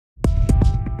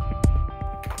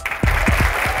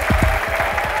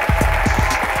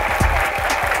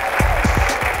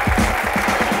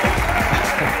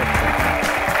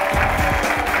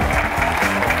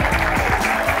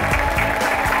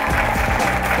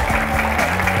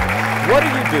What do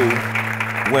you do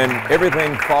when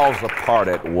everything falls apart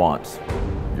at once?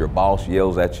 Your boss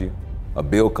yells at you, a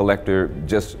bill collector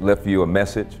just left you a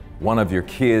message, one of your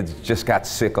kids just got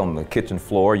sick on the kitchen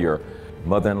floor, your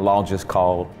mother-in-law just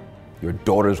called, your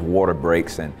daughter's water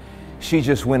breaks and she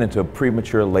just went into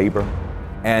premature labor,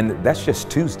 and that's just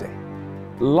Tuesday.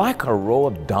 Like a row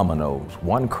of dominoes,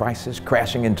 one crisis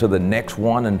crashing into the next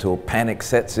one until panic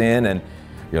sets in and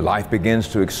your life begins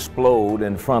to explode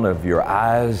in front of your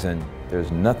eyes and there's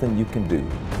nothing you can do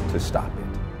to stop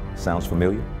it. Sounds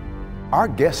familiar? Our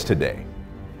guest today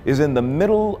is in the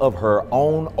middle of her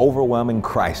own overwhelming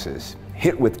crisis,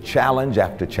 hit with challenge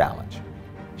after challenge.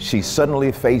 She's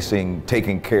suddenly facing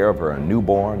taking care of her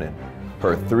newborn and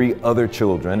her 3 other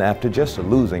children after just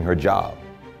losing her job.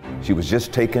 She was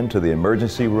just taken to the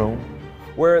emergency room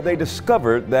where they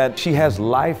discovered that she has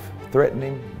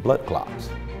life-threatening blood clots.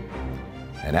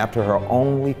 And after her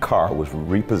only car was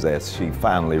repossessed, she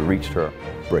finally reached her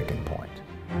breaking point.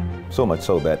 So much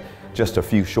so that just a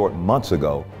few short months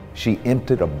ago, she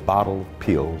emptied a bottle of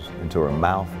pills into her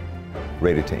mouth,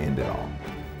 ready to end it all.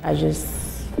 I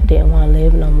just didn't want to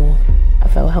live no more. I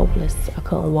felt helpless. I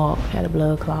couldn't walk, had a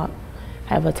blood clot,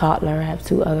 have a toddler, have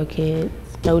 2 other kids,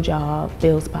 no job,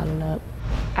 bills piling up.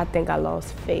 I think I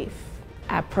lost faith.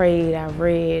 I prayed, I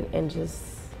read, and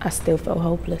I still felt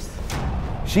hopeless.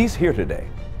 She's here today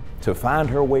to find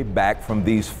her way back from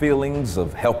these feelings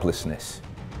of helplessness.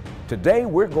 Today,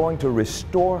 we're going to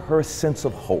restore her sense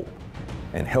of hope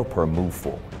and help her move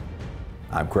forward.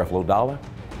 I'm Creflo Dollar,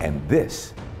 and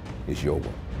this is Your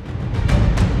World.